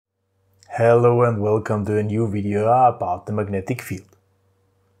Hello and welcome to a new video about the magnetic field.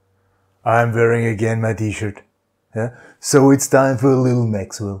 I'm wearing again my t-shirt, so it's time for a little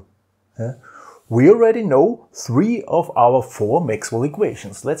Maxwell. We already know 3 of our 4 Maxwell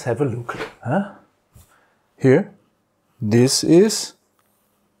equations. Let's have a look. Here, this is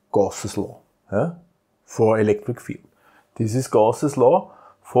Gauss's law for electric field. This is Gauss's law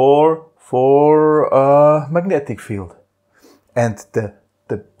for magnetic field. And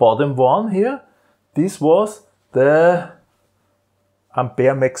the bottom one here, this was the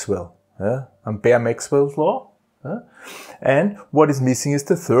Maxwell's law. And what is missing is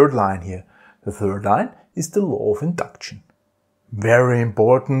the third line here. The third line is the law of induction. Very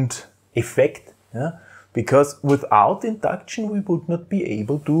important effect, because without induction we would not be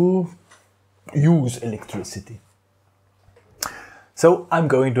able to use electricity. So I'm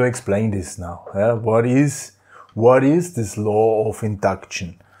going to explain this now. What is this law of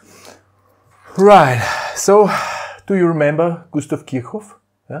induction? Right, so do you remember Gustav Kirchhoff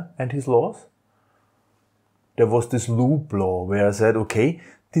and his laws? There was this loop law where I said, okay,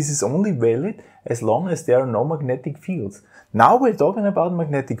 this is only valid as long as there are no magnetic fields. Now we're talking about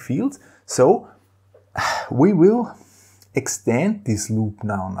magnetic fields, so we will extend this loop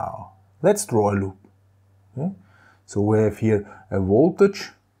now. Let's draw a loop. So we have here a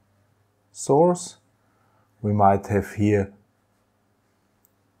voltage source. We might have here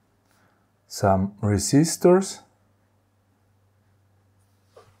some resistors.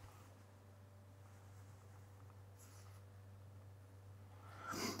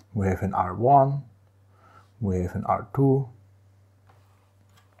 We have an R1, we have an R2.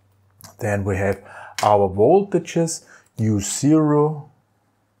 Then we have our voltages, U0,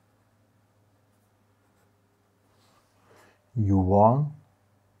 U1,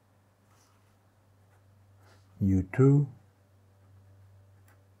 U2.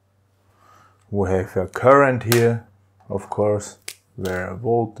 We have a current here, of course, where a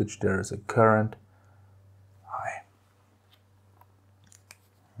voltage, there is a current, I.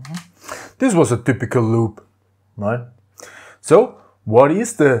 This was a typical loop, right? So, what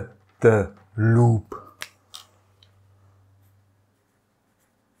is the loop?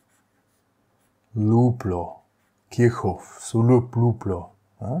 Loop law, Kirchhoff's loop law.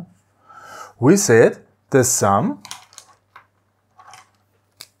 We said the sum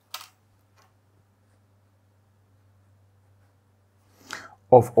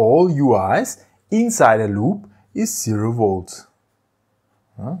of all UIs inside a loop is 0 volts.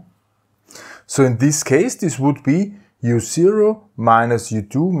 So in this case, this would be U0 minus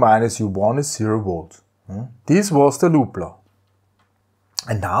U2 minus U1 is 0 volts. This was the loop law.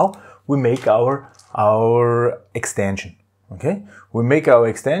 And now we make our extension. Okay? We make our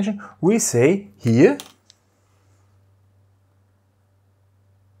extension. We say here,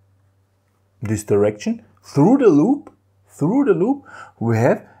 this direction, through the loop, we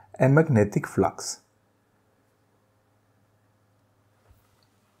have a magnetic flux.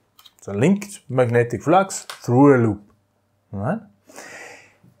 So linked magnetic flux through a loop. Right?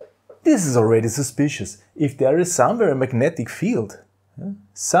 This is already suspicious. If there is somewhere a magnetic field,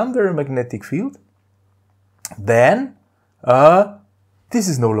 then this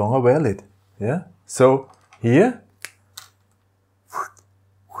is no longer valid. So here,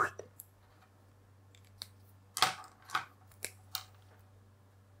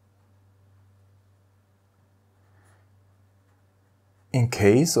 in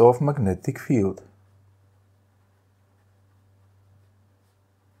case of magnetic field,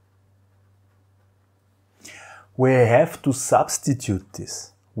 we have to substitute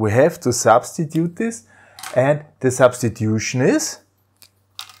this. And the substitution is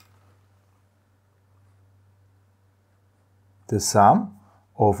the sum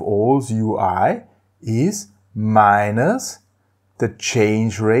of all UI is minus the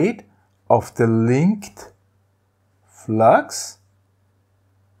change rate of the linked flux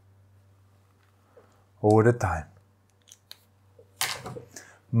over the time.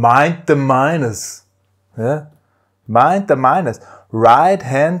 Mind the minus. Mind the minus. Right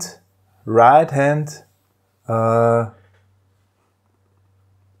hand, right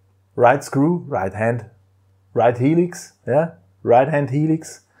screw, right helix, right hand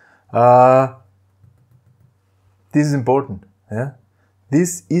helix. This is important.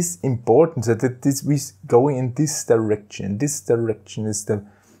 This is important, so that this is going in this direction. This direction is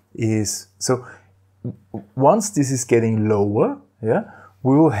so. Once this is getting lower,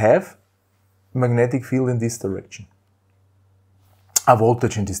 we will have magnetic field in this direction, a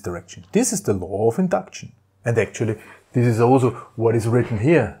voltage in this direction. This is the law of induction. And actually, this is also what is written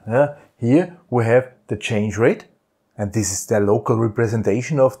here. Here we have the change rate, And this is the local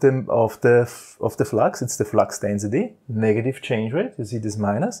representation of the flux. It's the flux density, negative change rate. You see this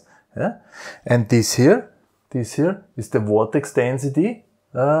minus, yeah? And this here is the vortex density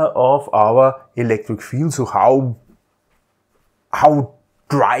of our electric field. So how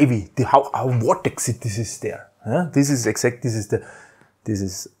drivey, how vortexy this is there. Yeah? This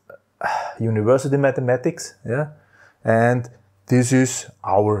is university mathematics, yeah, and this is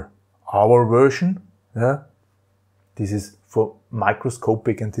our version, yeah. This is for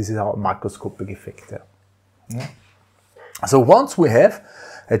microscopic, and this is our macroscopic effect there. Yeah. So once we have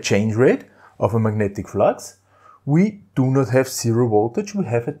a change rate of a magnetic flux, we do not have zero voltage, we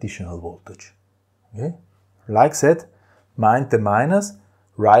have additional voltage. Okay? Like said, mind the minus,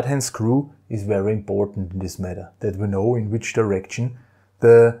 right hand screw is very important in this matter, that we know in which direction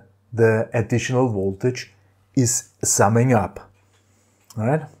the additional voltage is summing up. All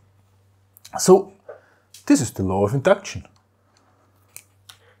right? So this is the law of induction.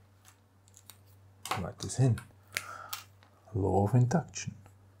 Write this in. Law of induction.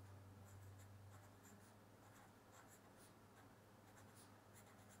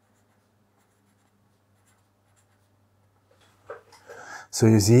 So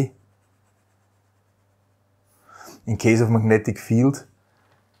you see, in case of magnetic field,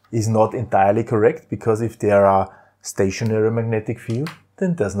 is not entirely correct, because if there are stationary magnetic field,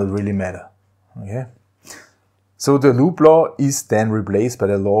 then it does not really matter. Okay? So the loop law is then replaced by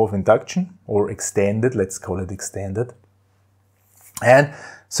the law of induction, or extended, let's call it extended. And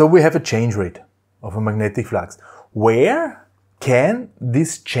so we have a change rate of a magnetic flux. Where can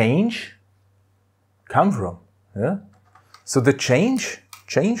this change come from? Yeah? So the change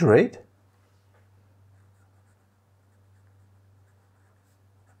rate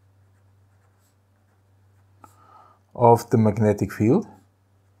of the magnetic field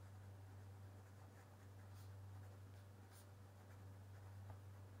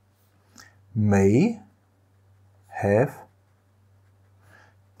may have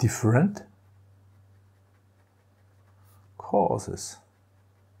different causes.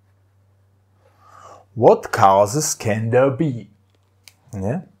 What causes can there be?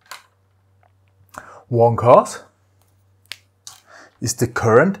 Yeah. One cause is the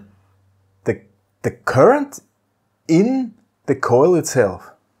current, the current in the coil itself.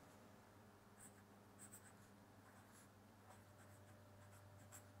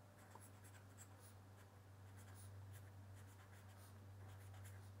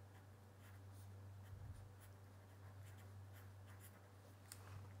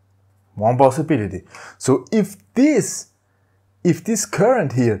 One possibility. So if this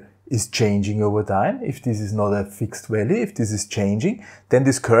current here is changing over time, if this is not a fixed value, if this is changing, then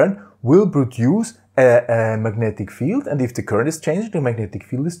this current will produce a magnetic field, and if the current is changing, the magnetic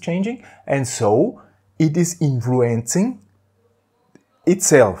field is changing, and so it is influencing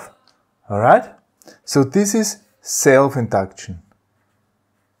itself. Alright? So this is self-induction.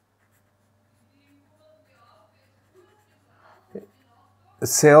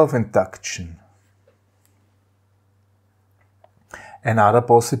 Self-induction. Another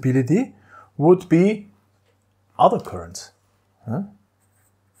possibility would be other currents. Huh?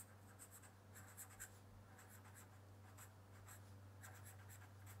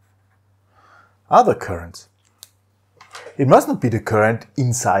 Other currents. It must not be the current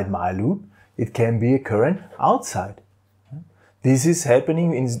inside my loop. It can be a current outside. This is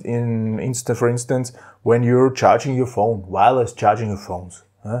happening for instance, when you're charging your phone, wireless charging your phones.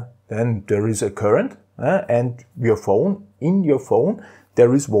 Then there is a current, and in your phone,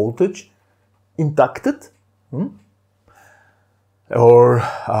 there is voltage inducted, or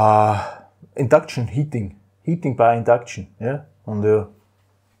induction, heating by induction, on the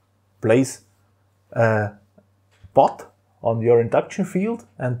place pot on your induction field,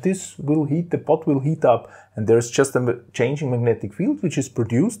 and this will heat, the pot will heat up, and there's just a changing magnetic field which is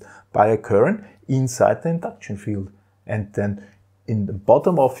produced by a current inside the induction field. And then in the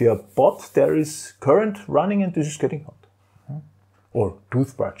bottom of your pot there is current running, and this is getting hot. Or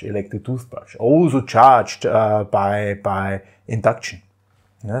toothbrush, electric toothbrush, also charged by induction.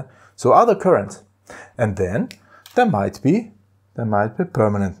 So other currents. And then there might be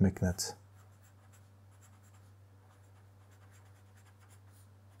permanent magnets.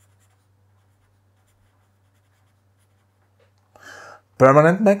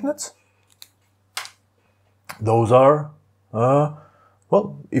 Permanent magnets, those are,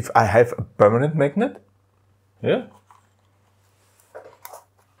 well, if I have a permanent magnet,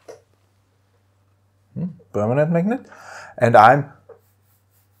 permanent magnet, and I'm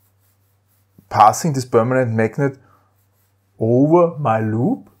passing this permanent magnet over my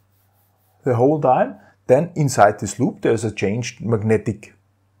loop the whole time, then inside this loop there's a changed magnetic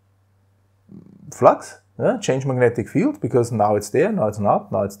flux, changed magnetic field, because now it's there, now it's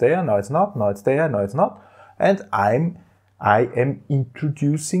not, now it's there, now it's not, now it's there, now it's not, and I am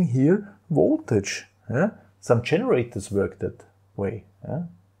introducing here voltage. Some generators work that way.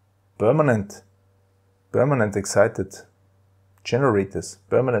 Permanent excited generators,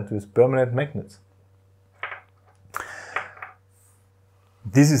 permanent with permanent magnets.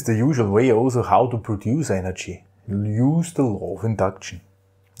 This is the usual way also how to produce energy. You use the law of induction.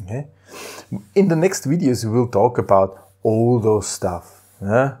 Okay? In the next videos we will talk about all those stuff,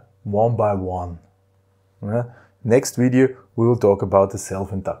 one by one. Next video we will talk about the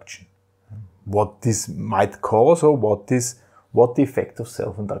self-induction. What this might cause, or what the effect of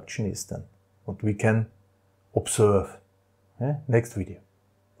self-induction is then. What we can observe. Next video.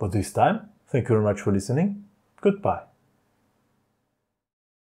 But this time, thank you very much for listening. Goodbye.